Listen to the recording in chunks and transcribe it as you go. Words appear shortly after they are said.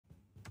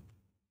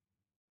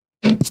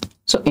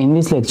So in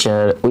this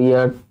lecture we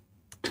are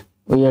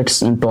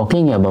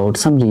talking about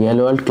some real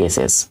world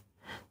cases.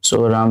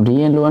 So around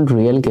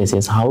real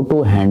cases, how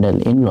to handle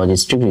in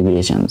logistic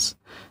regressions.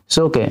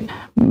 So okay,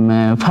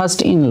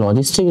 first in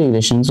logistic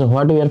regressions,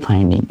 what we are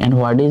finding and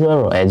what is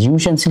our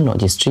assumptions in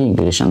logistic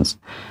regressions.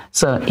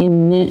 So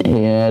in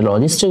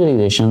logistic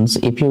regressions,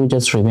 if you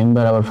just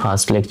remember our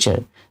first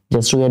lecture,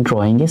 just we are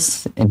drawing a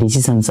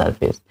decision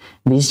surface.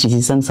 This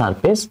decision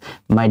surface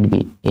might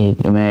be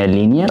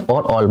linear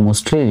or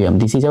almost linear.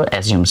 This is our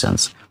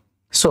assumptions.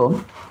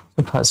 So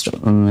first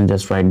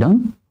just write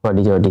down what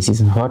is your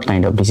decision, what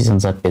kind of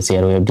decision surface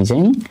here we are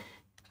designing.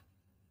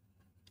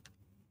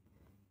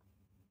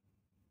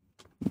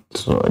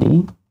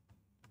 Sorry,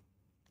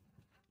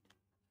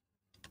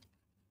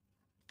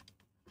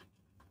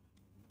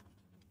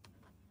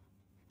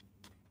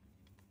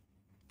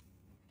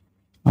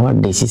 our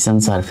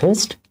decision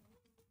surface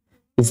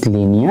is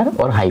linear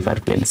or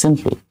hyperplane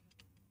simply.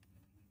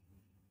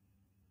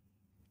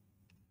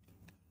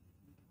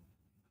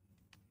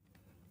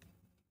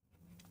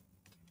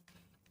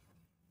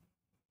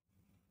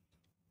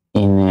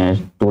 In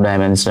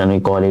 2-dimensional we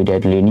call it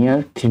at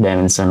linear,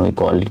 3-dimensional we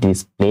call it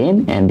is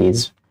plane, and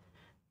is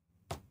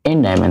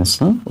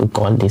n-dimensional we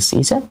call this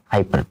is a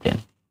hyperplane.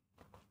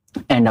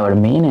 And our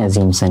main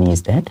assumption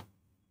is that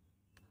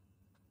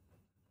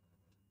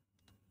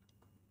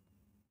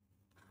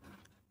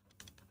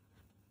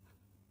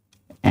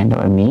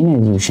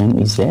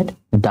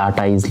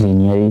data is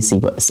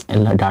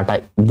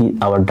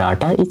our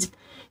data is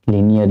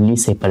linearly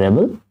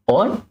separable,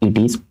 or it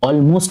is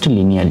almost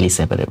linearly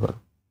separable.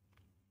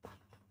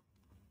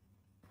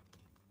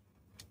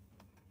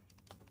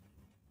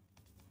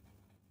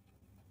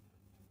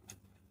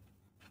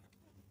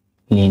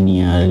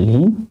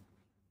 Linearly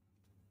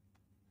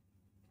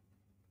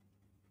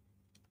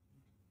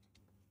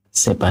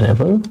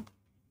separable,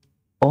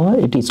 or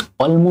it is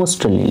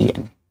almost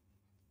linear.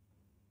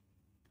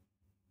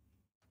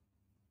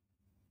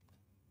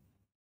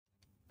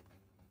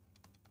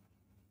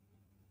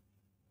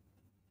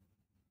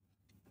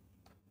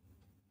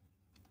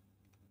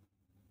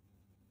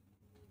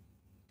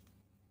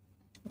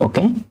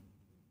 Okay,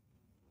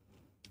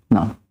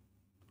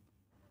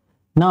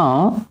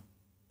 now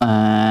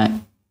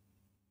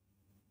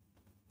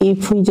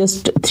if we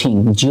just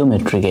think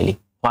geometrically,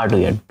 what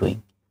we are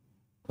doing,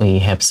 we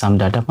have some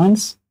data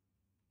points.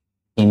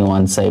 In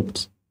one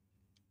side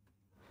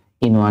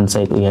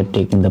we are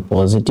taking the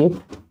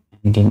positive,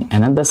 and in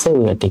another side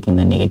we are taking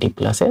the negative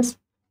pluses,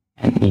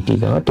 and it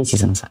is our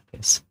decision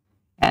surface.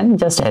 And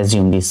just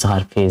assume this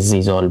surface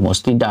is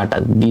almost the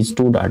data, these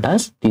two data,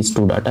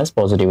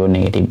 positive or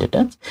negative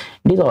data,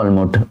 it is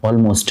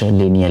almost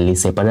linearly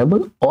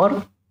separable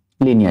or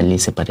linearly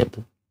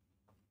separable.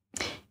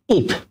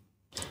 If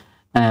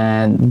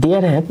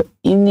there have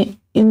in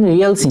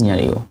real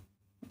scenario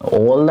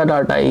all the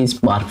data is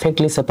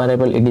perfectly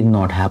separable, it is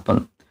not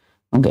happen.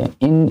 Okay,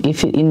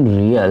 if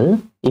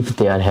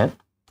there have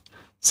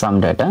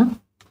some data,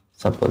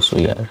 suppose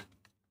we are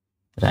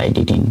write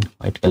it in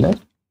white color,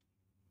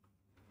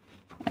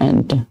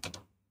 and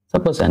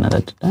suppose another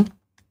data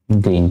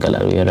in green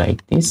color, we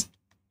write this,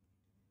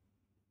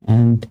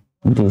 and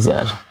these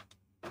are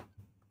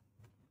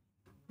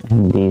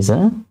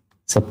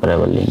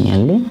separable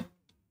linearly.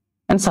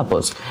 And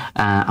suppose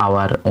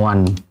our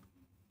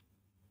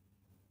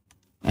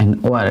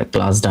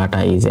class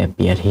data is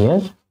appear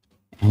here,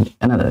 and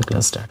another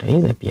class data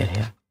is appear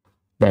here.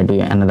 That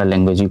way another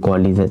language you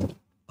call is an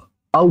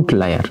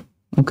outlier.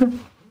 Okay,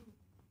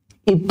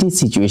 if these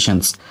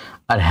situations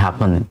are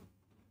happening,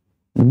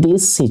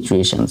 these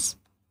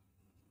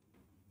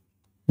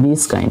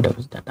kind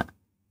of data,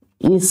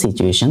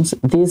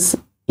 this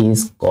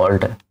is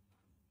called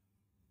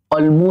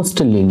almost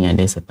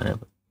linearly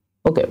separable.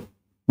 Okay,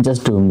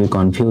 just don't be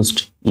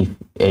confused. If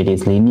it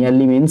is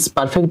linearly means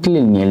perfectly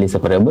linearly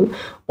separable,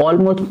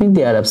 almost means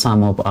there are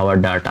some of our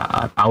data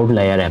are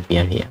outlier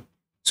appear here.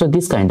 So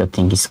this kind of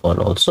thing is called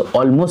also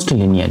almost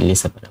linearly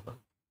separable.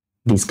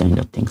 These kind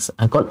of things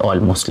are called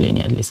almost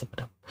linearly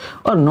separable.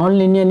 Or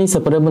non-linearly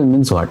separable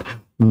means what?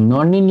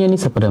 Non-linearly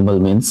separable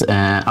means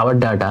our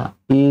data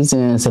is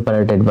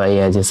separated by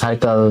as a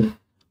circle,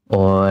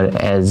 or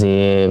as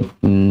a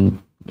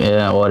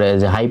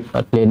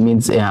hyperplane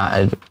means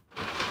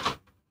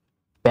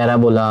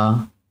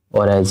parabola,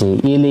 or as a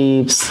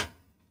ellipse,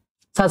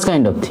 such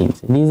kind of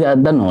things. These are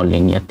the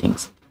non-linear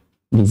things.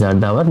 These are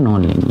our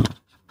non-linear.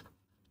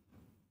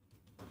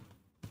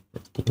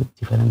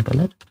 Different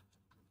color.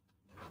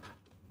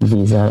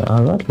 These are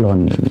our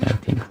non-linear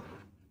things.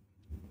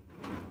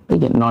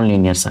 Again,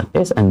 non-linear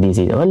surface, and this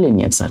is our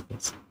linear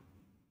surface.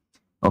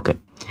 Okay,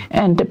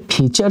 and the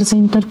features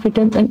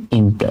interpreted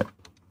and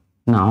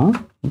now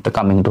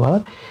coming to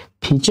our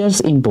features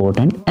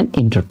important and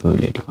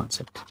interpretability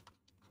concept.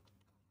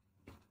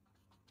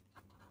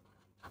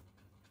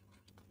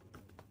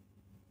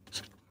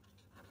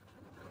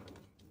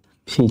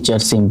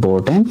 Features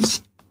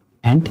importance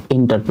and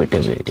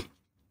interpretability.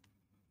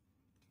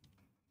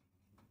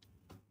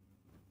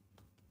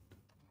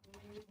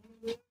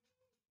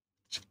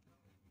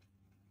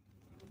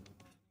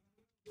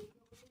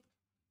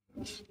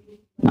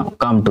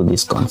 come to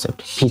this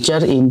concept,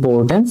 feature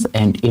importance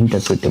and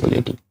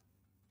interpretability.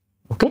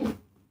 Okay,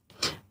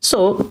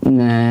 so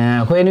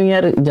when we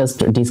are just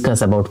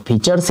discuss about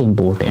features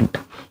important,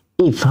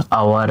 if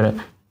our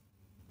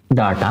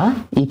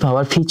data, if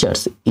our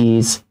features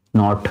is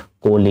not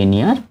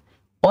collinear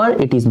or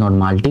it is not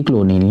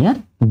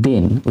multicollinear,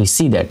 then we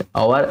see that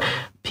our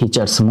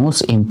features,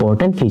 most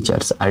important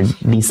features, are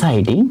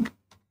deciding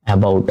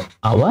about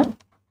our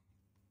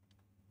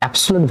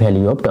absolute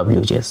value of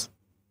WJs.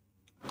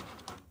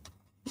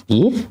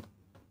 If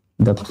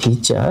the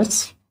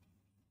features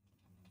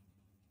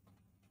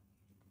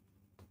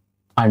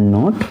are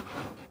not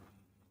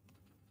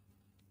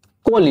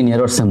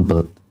collinear or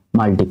simple,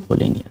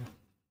 multicollinear.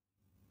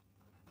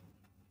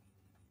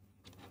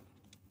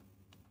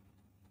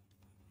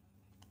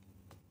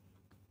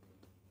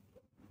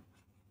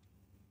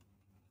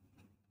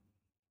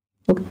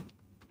 Okay.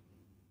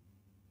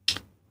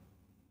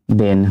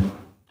 Then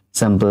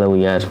simple,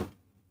 we are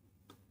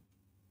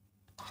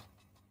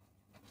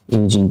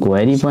using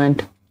query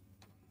point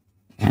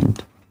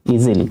and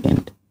easily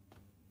can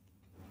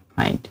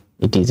find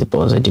it is a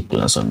positive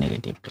class or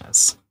negative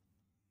class.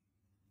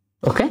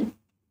 Okay,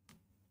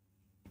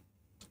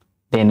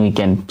 then we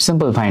can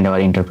simply find our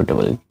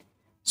interpretability.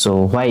 So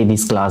why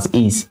this class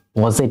is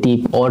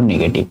positive or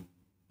negative?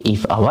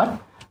 If our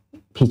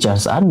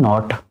features are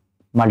not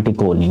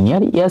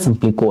multicollinear, yeah,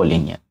 simply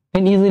collinear,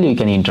 then easily we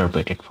can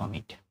interpret it from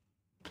it.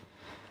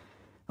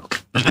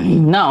 Okay.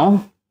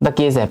 Now the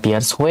case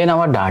appears when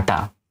our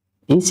data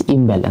is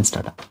imbalanced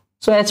data.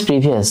 So as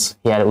previous,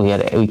 here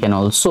we can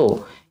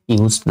also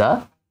use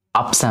the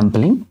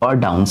upsampling or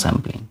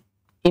downsampling.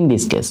 In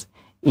this case,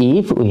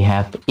 if we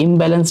have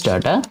imbalanced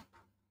data,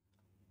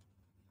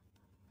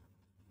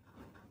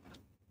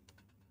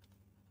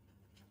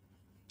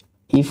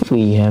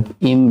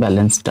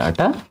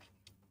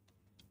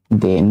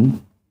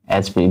 then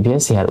as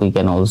previous, here we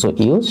can also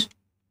use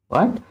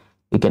what?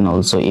 We can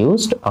also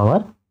use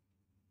our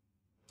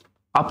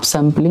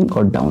upsampling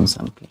or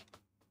downsampling.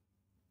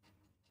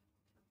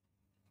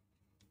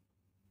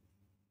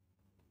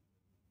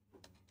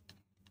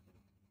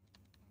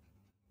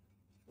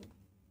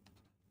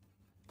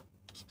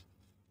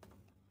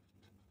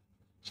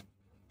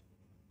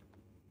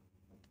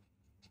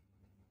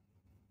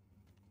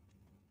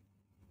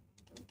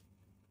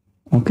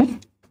 Okay,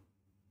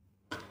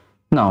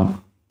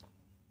 now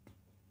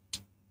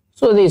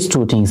so these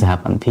two things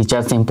happen,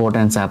 features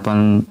importance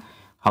happen,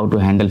 how to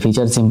handle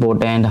features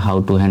important,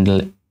 how to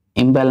handle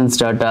imbalanced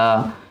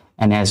data,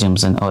 and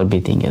assumption or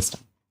everything is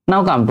done.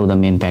 Now come to the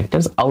main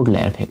factors,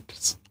 outlier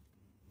factors.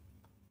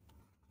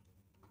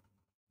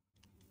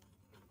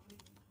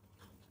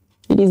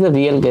 It is the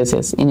real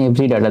cases. In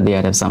every data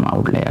there are some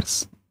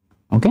outliers.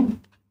 Okay,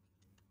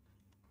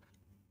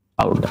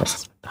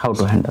 outliers, how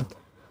to handle.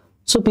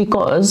 So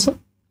because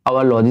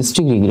our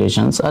logistic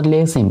regressions are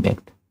less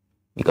impact,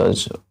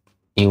 because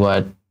you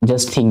are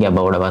just think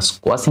about our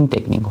squashing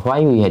technique.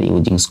 Why we are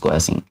using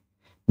squashing?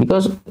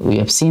 Because we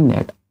have seen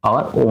that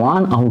our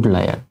one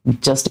outlier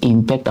just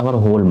impact our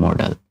whole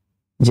model.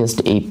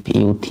 Just if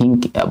you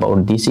think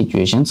about these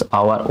situations,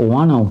 our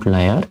one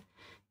outlier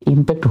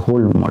impact whole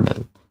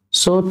model.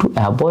 So to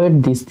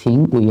avoid this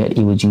thing, we are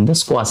using the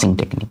squashing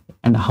technique.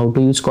 And how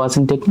to use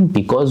squashing technique?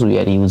 Because we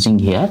are using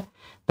here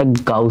the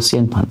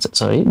Gaussian function,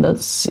 sorry, the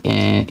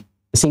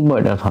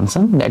sigmoidal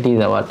function, that is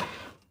our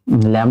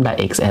lambda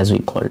x as we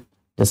call it.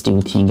 Just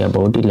you think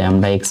about it,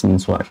 lambda x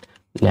means what?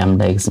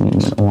 Lambda x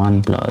means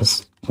 1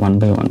 plus 1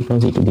 by 1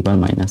 plus e to the power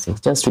minus x.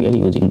 Just we are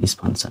using this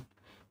function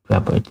to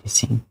avoid this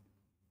thing.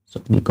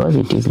 So because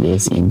it is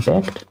less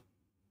impact,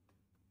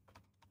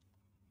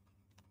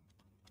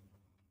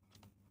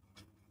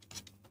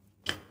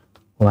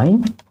 why?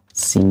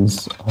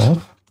 Since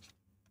of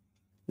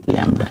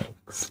lambda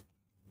x.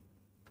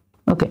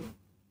 Okay,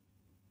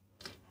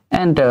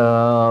 and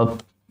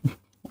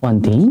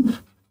one thing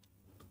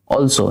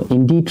also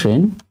in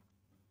D-train,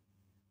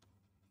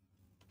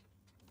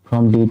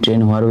 from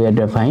D-train where we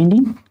are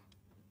finding,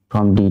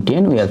 from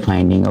D-train we are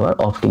finding our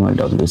optimal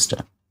W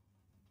star.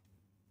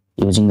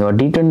 Using our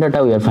D-train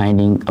data, we are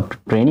finding, after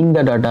training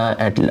the data,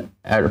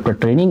 after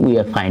training we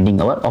are finding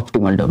our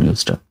optimal W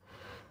star.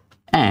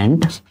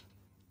 And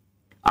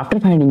after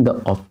finding the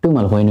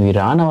optimal, when we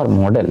run our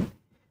model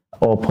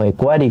of a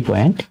query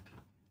point,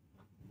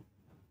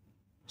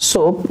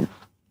 so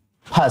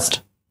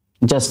first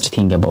just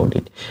think about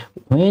it.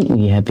 When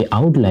we have an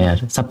outlier,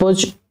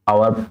 suppose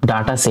our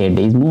data set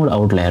is more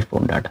outlier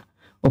prone data.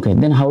 Okay,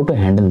 then how to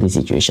handle these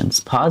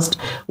situations? First,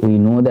 we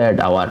know that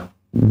our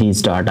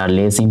these data are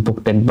less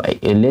impacted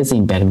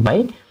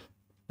by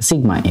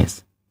sigma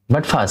s.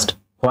 But first,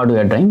 what we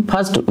are doing?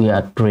 First, we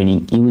are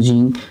training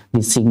using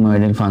this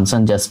sigmoidal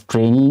function, just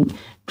training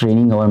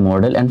our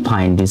model and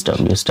find this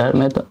W star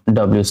method,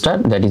 W star,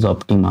 that is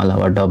optimal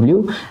our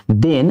W.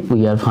 Then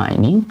we are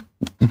finding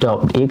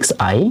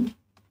xi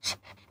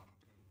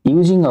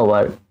using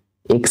our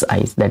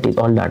xi's, that is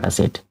all data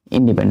set,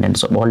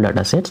 independence of all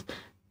data sets,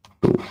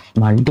 to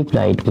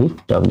multiply it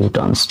with W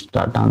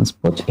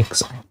transpose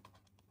xi.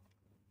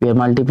 We have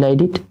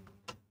multiplied it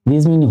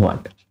This means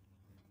what?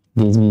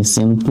 This means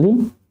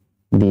simply,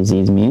 this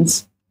is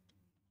means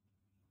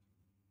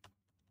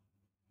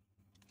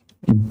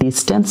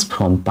distance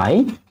from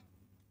pi.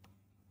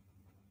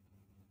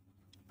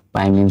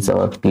 Pi means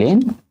our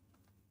plane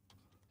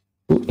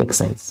to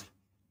x axis.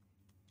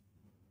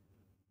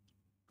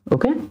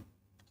 Okay,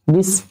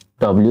 this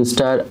w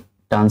star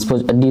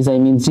transpose this I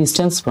means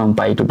distance from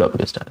pi to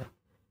w star.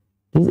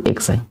 This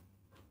is xi.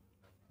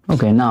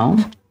 Okay, now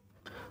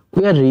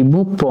we are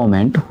remove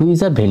point who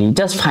is a value,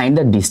 just find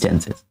the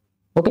distances.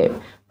 Okay,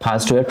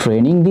 first we are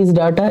training this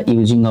data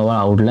using our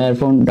outlier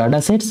from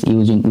data sets,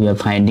 we are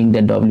finding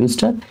the w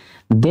star,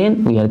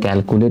 then we are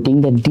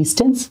calculating the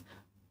distance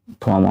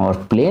from our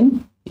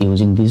plane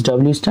using this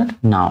w star.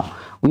 Now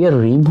we are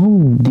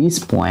remove this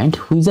point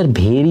who is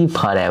very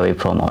far away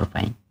from our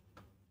point.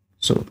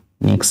 So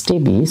next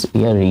step is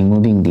we are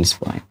removing this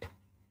point.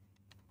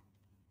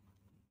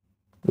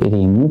 We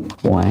remove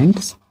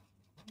points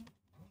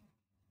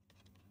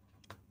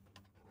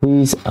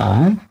which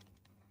are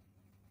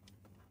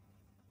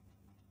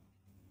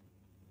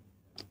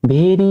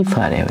very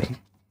far away,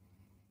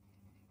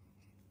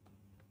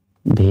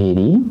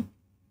 very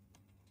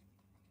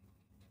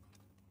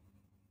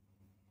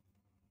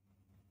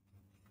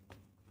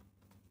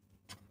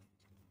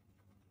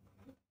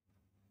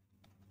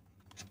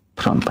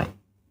from pi.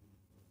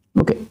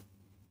 Okay,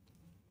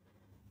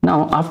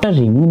 now after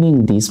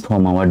removing this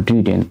from our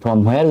detail,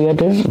 from where we are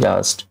doing,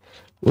 just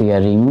we are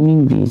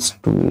removing these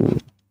to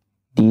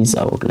these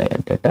outlier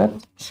data.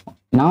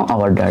 Now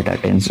our data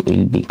tens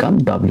will become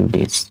w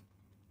dash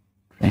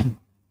train.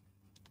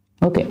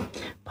 Okay,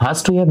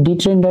 first we have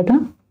dtrain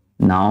data.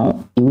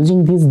 Now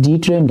using this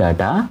dtrain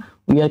data,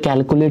 we are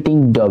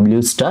calculating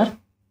w star.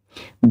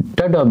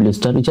 The w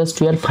star, just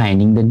we are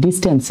finding the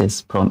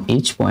distances from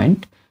each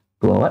point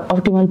to our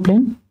optimal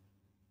plane,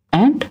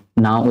 and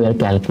now we are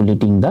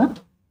calculating the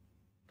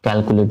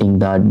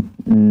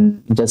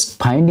just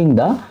finding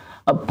the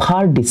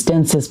far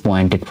distances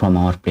pointed from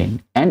our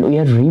plane, and we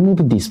are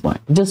removing this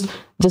point.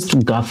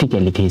 Just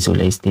graphically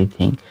visualize the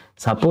thing.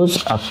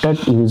 Suppose after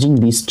using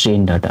this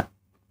train data,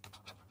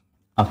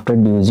 after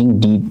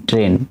using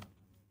dtrain,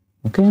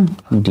 okay,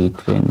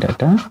 dtrain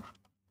data,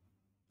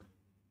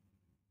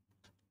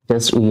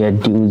 just we are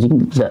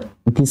using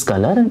this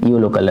color,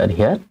 yellow color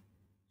here.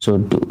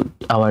 So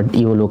our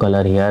yellow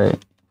color here,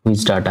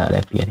 which data are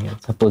appear here?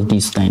 Suppose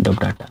this kind of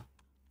data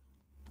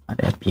are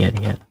appear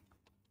here.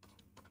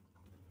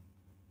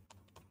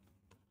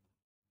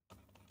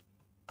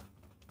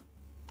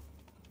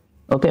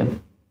 Okay,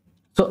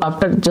 so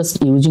after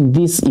just using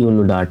this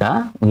yellow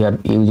data, we are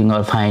using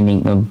our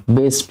finding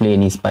base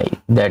plane is pi,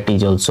 that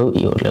is also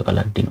yellow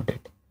color denoted.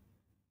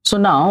 So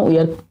now we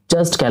are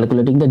just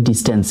calculating the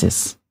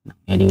distances.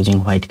 We are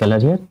using white color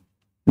here.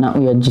 Now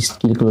we are just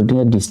calculating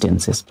the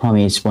distances from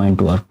each point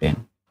to our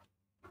plane.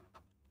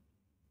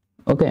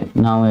 Okay,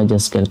 now we are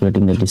just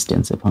calculating the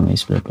distance from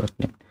each point to our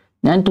plane,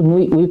 and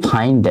we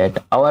find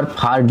that our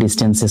far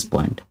distances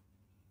point.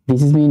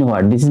 This is mean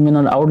what? This is mean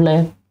an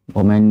outlier.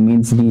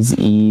 Means this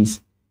is,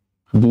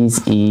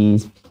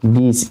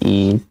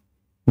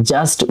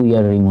 just we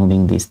are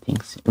removing these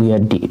things. We are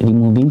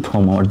removing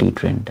from our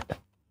dtrain data.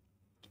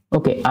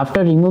 Okay,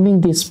 after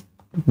removing this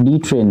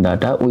dtrain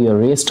data, we are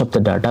rest of the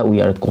data we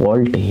are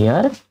called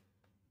here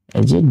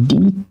as a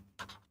d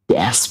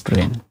dash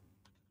train.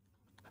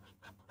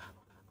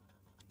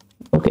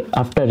 Okay,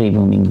 after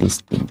removing these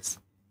things,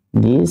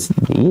 this.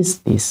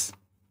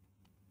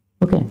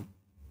 Okay,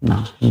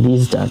 now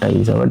this data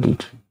is our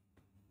dtrain.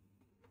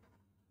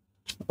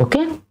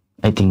 Okay,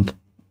 I think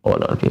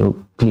all of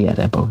you clear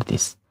about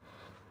this.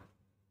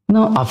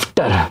 Now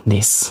after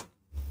this,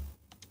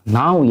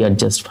 now we are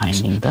just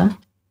finding the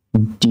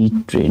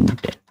dtrain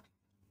data.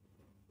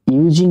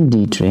 Using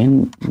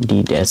dtrain,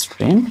 d dash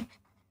train,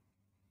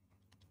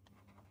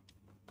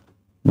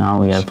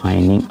 now we are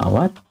finding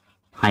our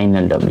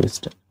final w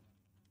star.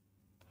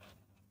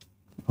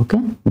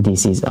 Okay,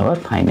 this is our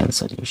final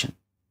solution.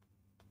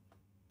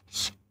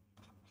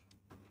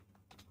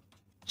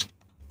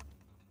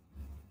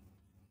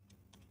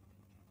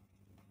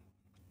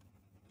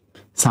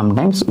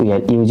 Sometimes we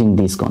are using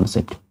this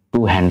concept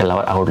to handle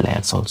our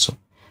outliers also.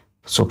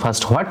 So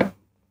first what?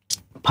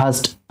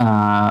 First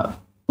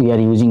we are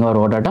using our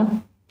raw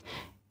data.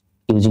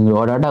 Using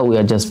raw data, we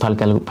are just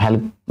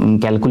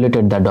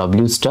calculated the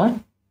w star,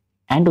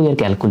 and we are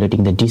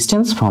calculating the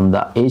distance from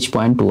the edge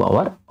point to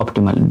our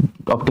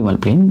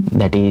optimal plane,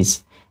 that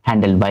is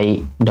handled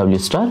by w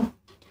star.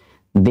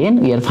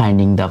 Then we are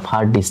finding the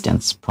far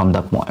distance from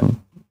the point.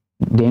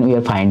 Then we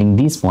are finding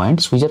these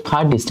points which are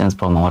far distance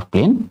from our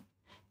plane,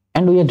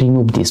 and we are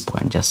remove this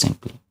point just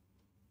simply.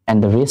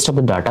 And the rest of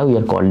the data we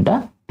are called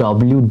the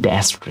w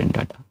dash train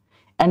data.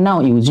 And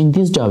now using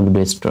this w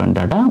dash train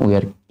data, we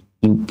are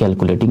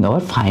calculating our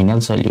final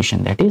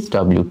solution, that is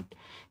w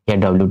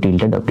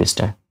tilde w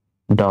star,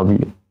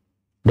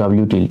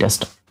 w tilde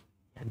star,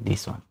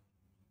 this one.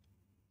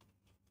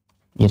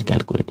 We are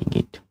calculating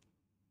it.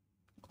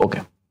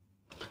 Okay.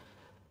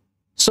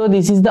 So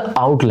this is the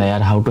outlier,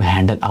 how to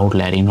handle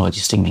outlier in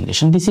logistic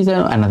migration. This is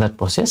another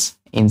process,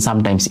 and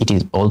sometimes it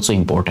is also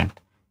important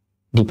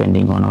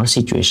depending on our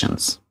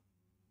situations.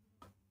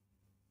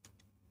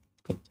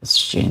 Okay, just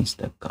change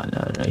the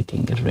color, I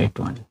think the red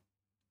one.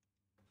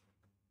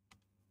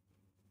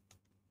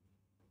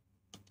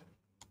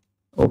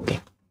 Okay.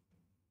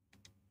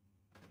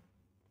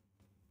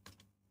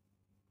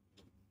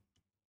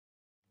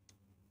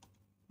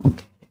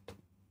 Okay.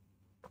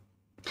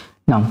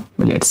 Now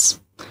let's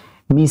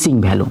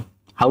missing value.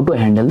 How to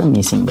handle the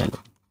missing value?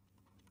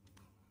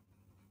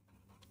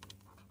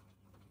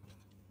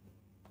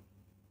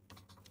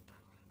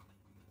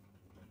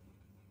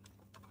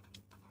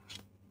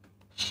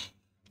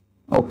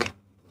 Okay.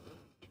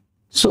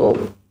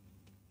 So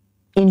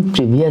in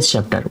previous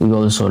chapter we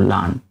also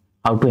learned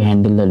how to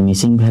handle the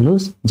missing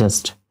values,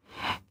 just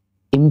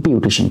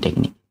imputation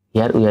technique.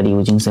 Here we are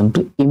using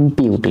simply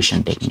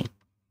imputation technique.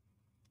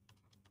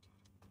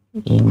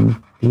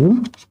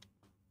 Imputation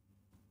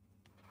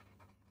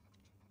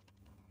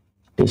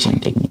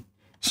technique.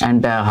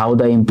 And how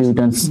the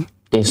imputation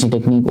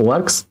technique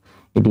works?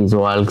 It is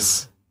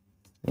works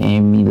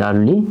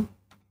similarly.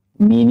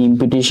 Mean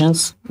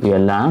imputations we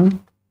will learn,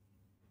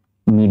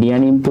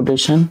 median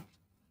imputation,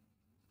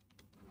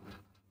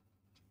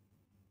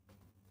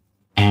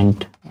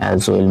 and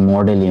as well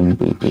model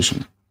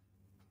imputation.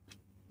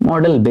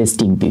 Model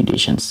based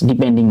imputations,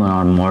 depending on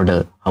our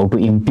model, how to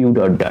impute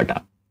our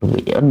data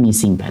to a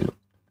missing value.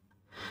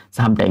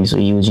 Sometimes we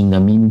are using the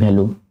mean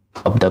value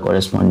of the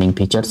corresponding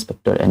feature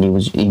vector and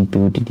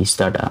impute this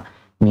data.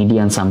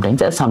 Median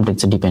sometimes, and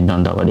sometimes depend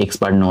on our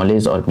expert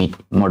knowledge or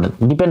model,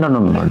 depend on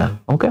our model.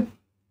 Okay,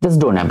 just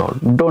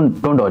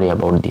don't worry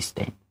about these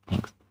things.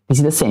 This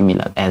is the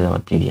similar as our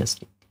previous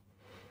thing.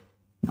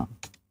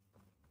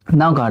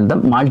 Now got the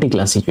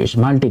multi-class situation.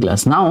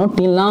 Multi-class. Now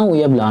till now we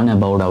have learned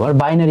about our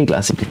binary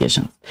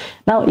classification.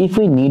 Now if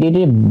we needed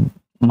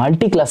a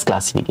multi-class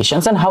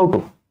classifications, and how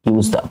to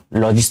use the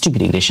logistic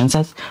regressions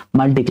as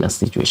multi-class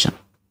situation.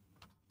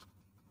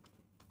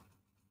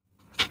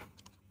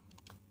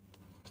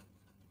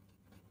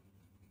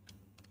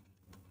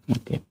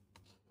 Okay.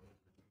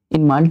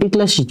 In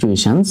multi-class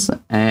situations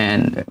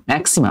and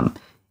maximum,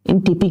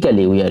 in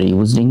typically we are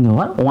using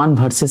our one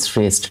versus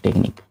rest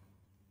technique.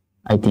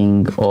 I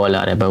think all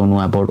are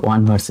know about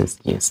one versus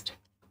rest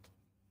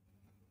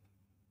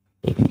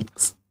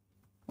techniques.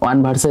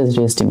 One versus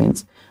rest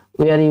means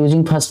we are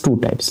using first two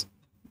types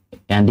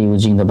and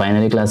using the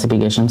binary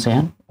classifications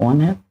here on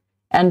here,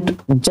 and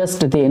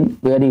just then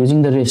we are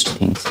using the rest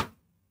things.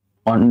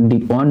 On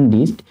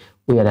this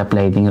we are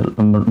applying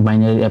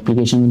binary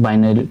applications,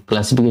 binary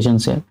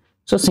classifications here.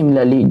 So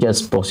similarly,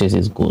 just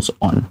processes goes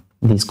on.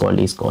 This is called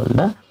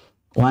the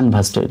one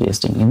versus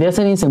rest technique. There's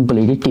any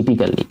simplicity.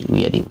 Typically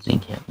we are using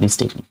here this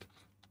technique.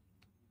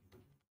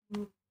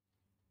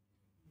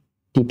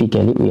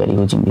 Typically we are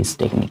using these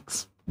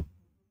techniques.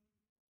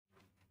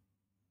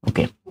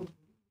 Okay.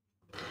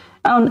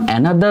 And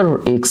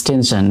another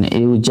extension,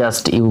 you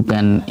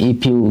can,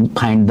 if you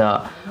find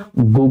the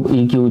Google,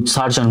 if you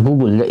search on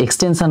Google the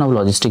extension of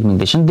logistic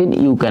migration, then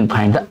you can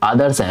find the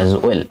others as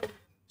well.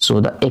 So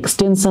the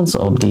extensions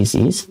of this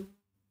is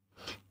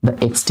the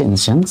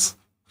extensions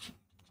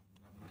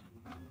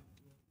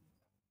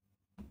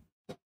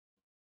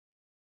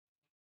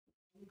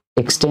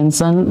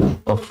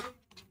extension of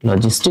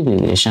logistic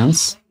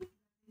regressions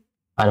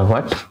are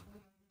what?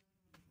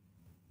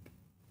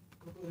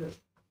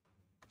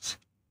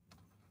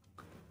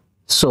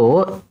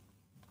 So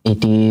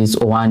it is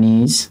one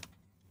is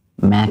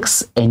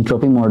max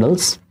entropy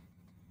models.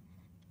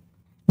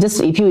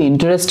 Just if you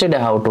interested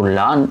how to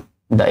learn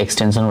the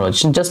extension of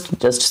logistic,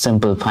 just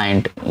simple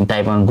find,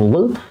 type on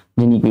Google,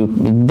 then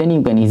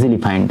you can easily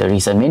find the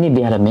research.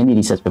 There are many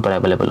research paper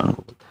available on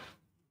Google.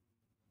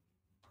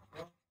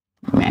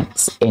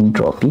 Max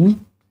entropy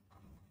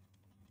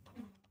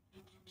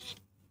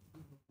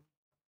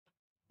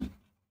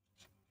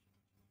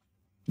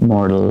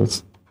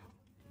models.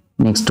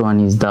 Next one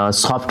is the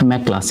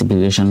softmax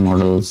classification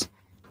models.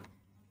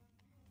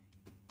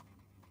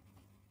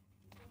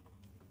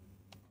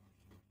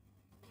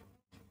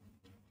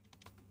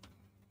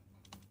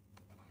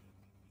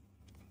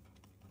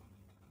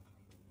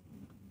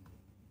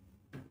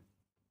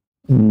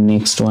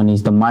 Next one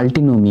is the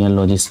multinomial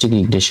logistic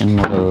regression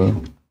model.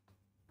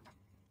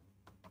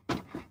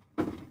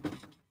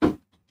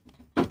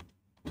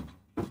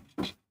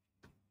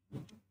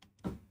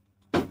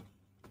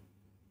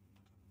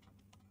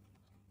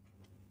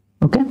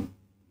 Okay,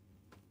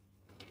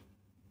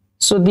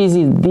 so these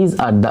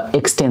are the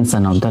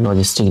extension of the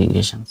logistic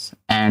regressions,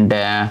 and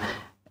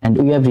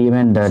we have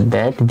remembered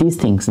that these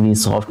things,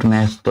 these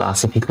softmax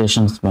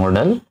classifications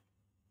model,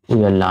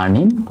 we are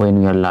learning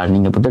when we are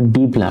learning about the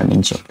deep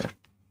learning chapter.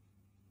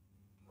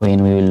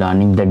 When we are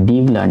learning the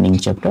deep learning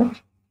chapter,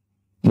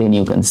 then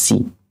you can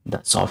see the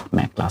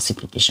softmax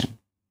classification.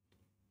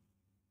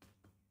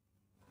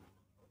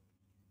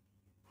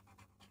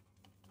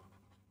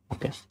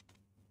 Okay.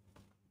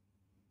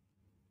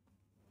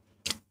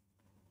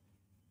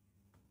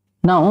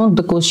 Now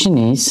the question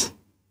is,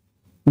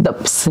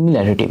 the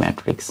similarity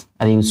matrix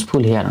are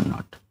useful here or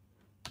not.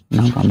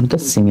 Now come to the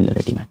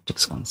similarity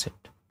matrix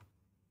concept.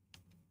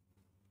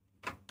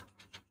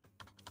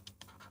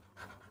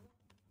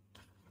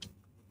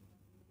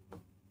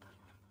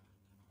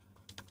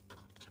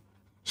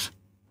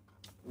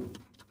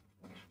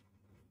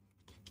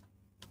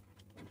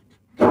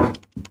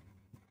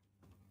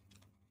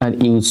 Are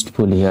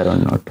useful here or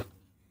not.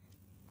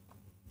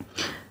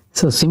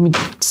 So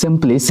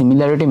simply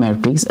similarity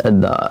matrix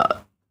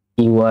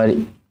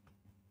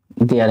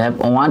they have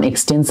one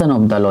extension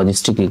of the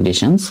logistic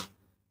regressions,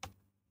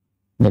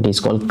 that is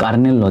called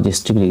kernel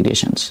logistic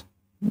regressions.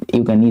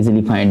 You can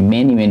easily find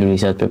many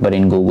research paper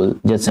in Google.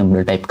 Just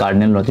simply type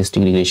kernel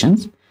logistic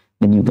regressions,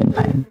 then you can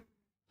find.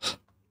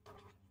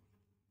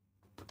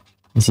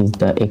 This is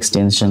the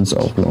extensions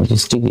of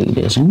logistic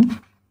regression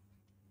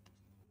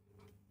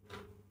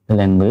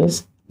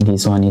language.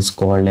 This one is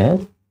called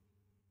as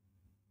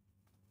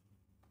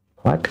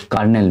what?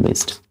 Kernel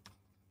based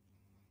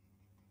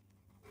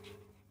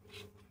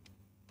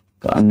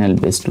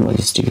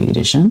logistic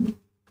regression.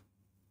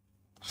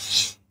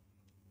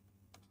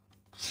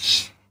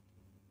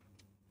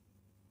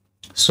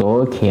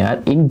 So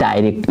here in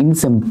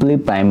simply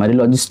primary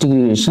logistic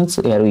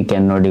regressions, here we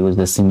cannot use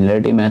the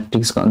similarity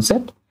matrix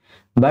concept,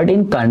 but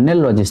in kernel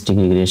logistic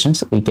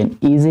regressions we can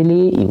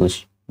easily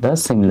use the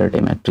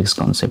similarity matrix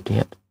concept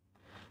here.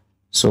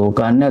 So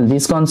kernel,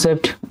 this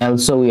concept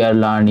also we are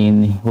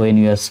learning when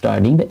we are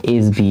studying the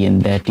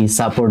SVM, that is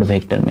support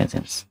vector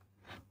machines.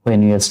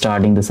 When we are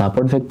starting the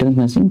support vector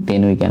machine,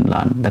 then we can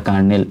learn the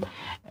kernel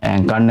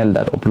and kernel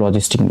of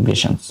logistic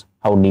regressions,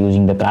 how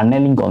using the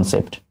kerneling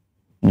concept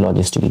in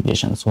logistic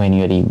regressions when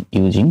you are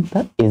using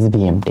the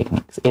SVM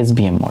techniques,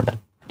 SVM model,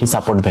 the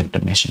support vector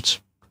machines.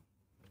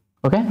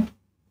 Okay.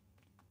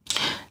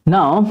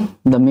 Now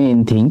the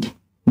main thing,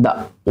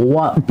 the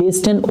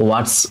best and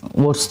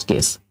worst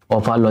case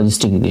of our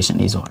logistic regression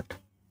is what?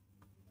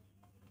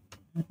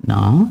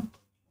 Now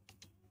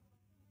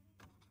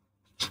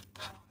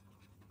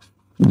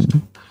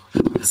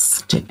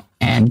best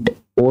and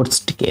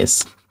worst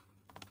case.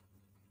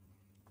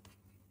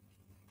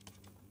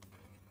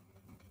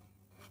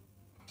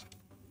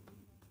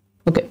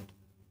 Okay,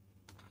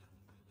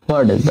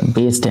 what is the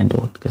best and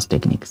worst case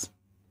techniques?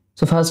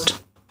 So first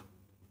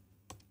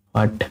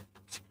what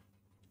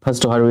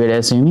we are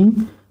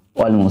assuming,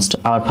 almost,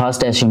 our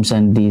first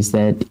assumption is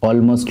that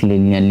almost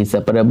linearly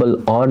separable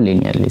or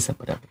linearly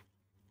separable.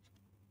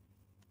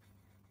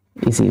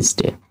 This is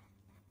step.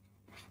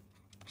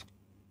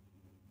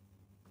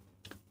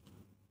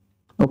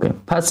 Okay,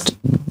 first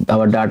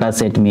our data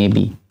set may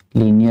be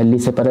linearly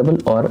separable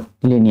or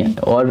linear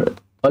or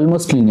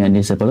almost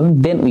linearly separable,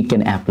 then we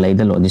can apply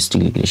the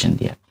logistic regression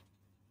there.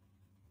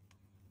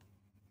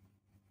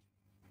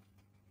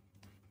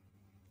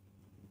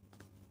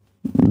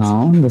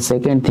 Now the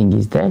second thing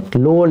is that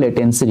low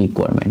latency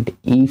requirement.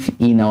 If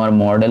in our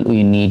model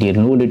we need a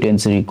low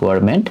latency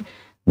requirement,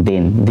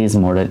 then this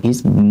model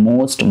is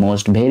most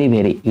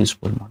very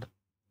useful model.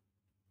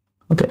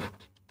 Okay,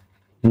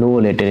 low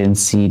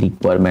latency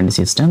requirement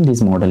system,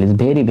 this model is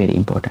very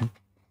important.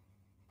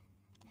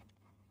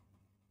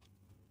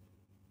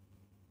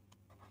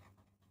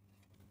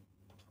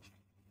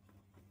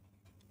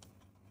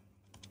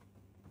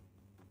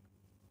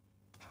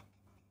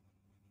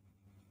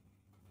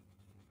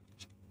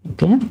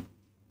 Okay,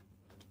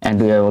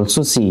 and we have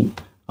also see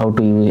how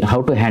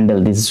to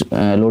handle this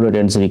low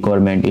latency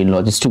requirement in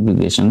logistic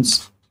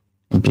regressions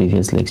in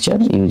previous lecture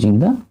using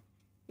the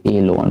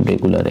AL1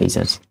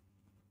 regularizers.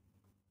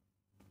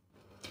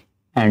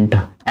 And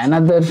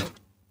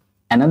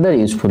another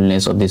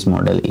usefulness of this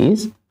model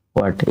is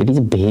what? It is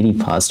a very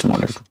fast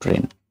model to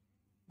train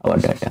our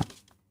data.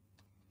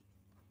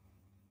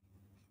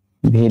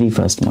 Very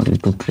fast model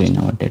to train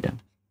our data.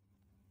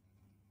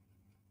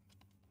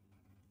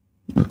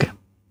 Okay.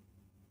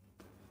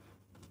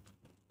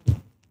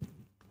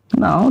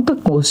 Now the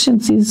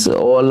questions is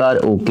all are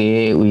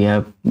okay, we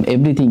have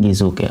everything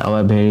is okay,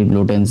 our very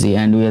latency,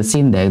 and we have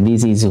seen that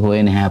this is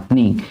when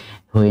happening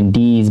when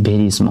D is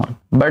very small.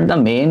 But the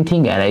main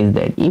thing arises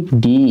that if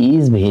D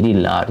is very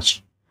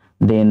large,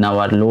 then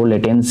our low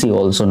latency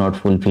also not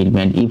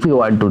fulfillment. If we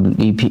want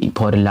to,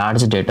 for a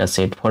large data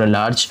set,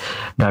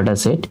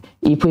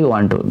 if we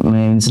want to,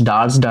 means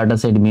large data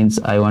set means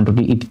I want to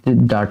be, if the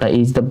data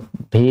is the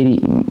very,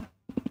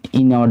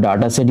 in our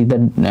data set is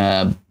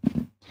the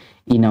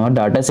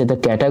the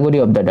category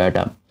of the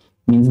data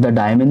means the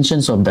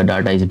dimensions of the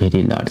data is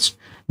very large,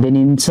 then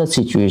in such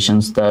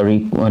situations the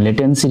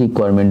latency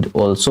requirement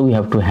also we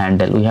have to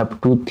handle. We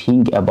have to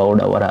think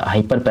about our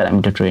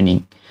hyperparameter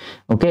training.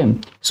 Okay,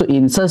 so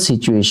in such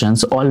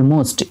situations,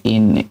 almost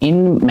in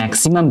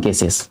maximum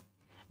cases,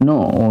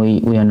 no,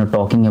 we are not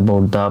talking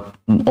about the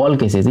all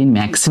cases, in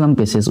maximum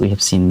cases we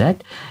have seen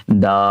that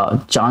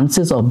the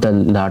chances of the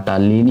data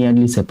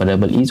linearly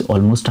separable is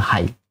almost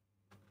high.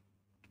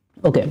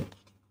 Okay,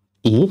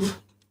 if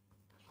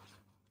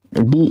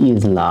D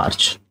is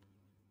large,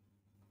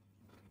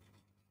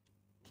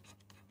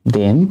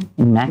 then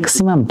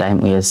maximum time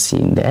we have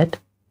seen that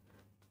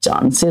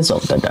chances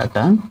of the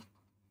data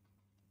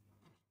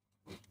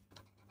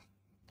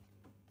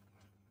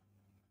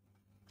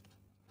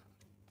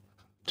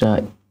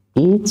data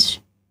is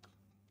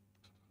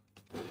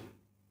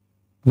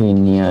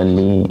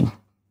linearly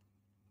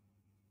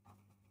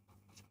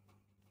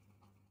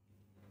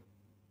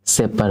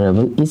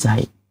separable is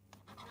high.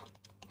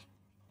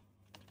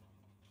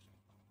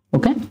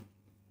 Okay,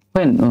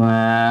 when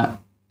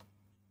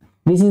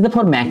this is the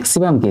for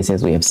maximum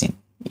cases we have seen.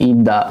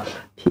 If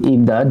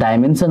the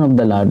dimension of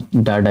the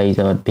data is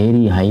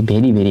very high,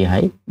 very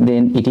high,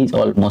 then it is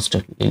almost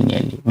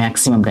linearly,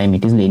 maximum time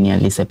it is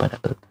linearly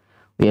separable.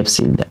 We have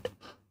seen that.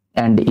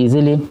 And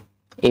easily,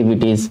 if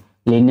it is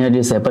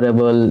linearly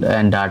separable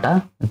and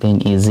data,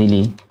 then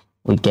easily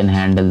we can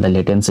handle the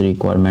latency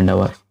requirement.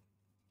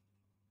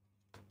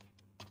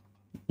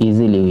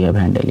 Easily we have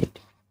handled it.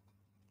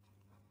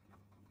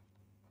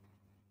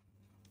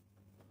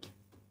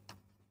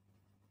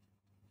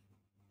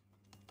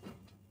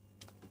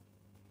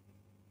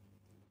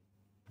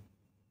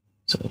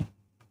 So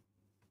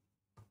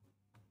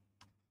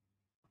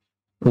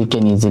we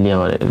can easily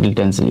our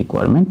latency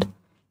requirement,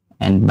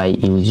 and by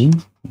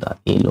using the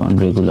L1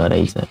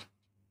 regularizer.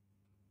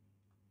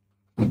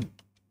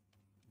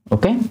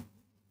 Okay,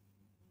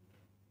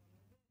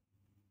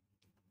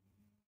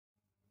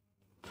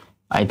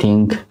 I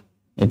think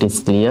it is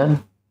clear.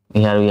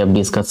 Here we have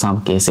discussed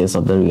some cases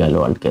of the real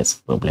world case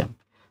problem.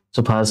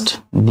 So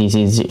first, this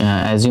is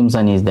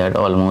assumption is that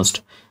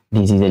almost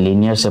this is a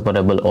linear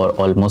separable or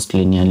almost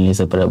linearly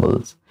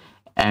separable,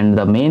 and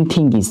the main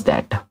thing is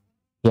that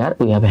here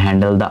we have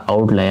handled the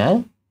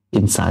outlier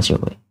in such a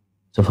way.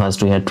 So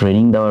first we are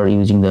training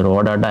using the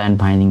raw data and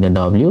finding the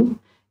W,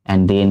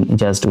 and then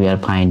just we are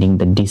finding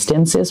the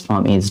distances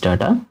from each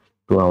data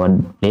to our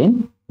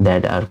plane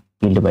that are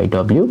filled by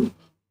W,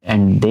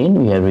 and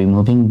then we are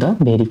removing the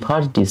very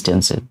first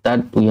distances,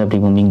 that we are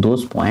removing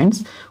those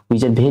points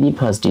which are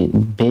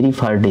very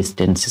far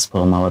distances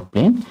from our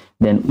plane.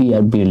 Then we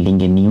are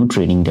building a new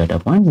training data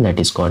point that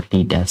is called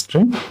D dash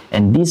train,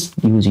 and this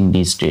using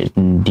this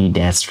D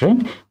dash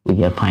train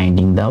we are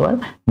finding our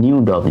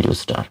new W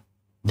star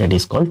that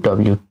is called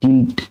W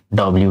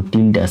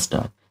tilde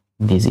star.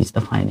 This is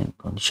the final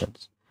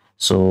conditions.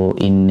 So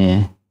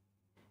in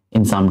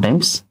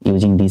sometimes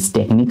using these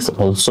techniques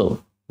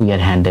also we are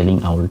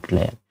handling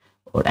outlier,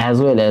 or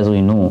as well as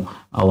we know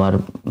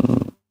our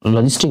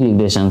logistic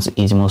regressions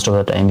is most of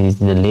the time is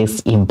the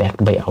less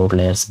impact by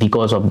outliers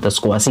because of the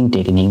squashing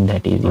technique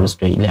that is used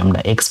by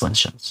lambda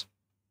expansions.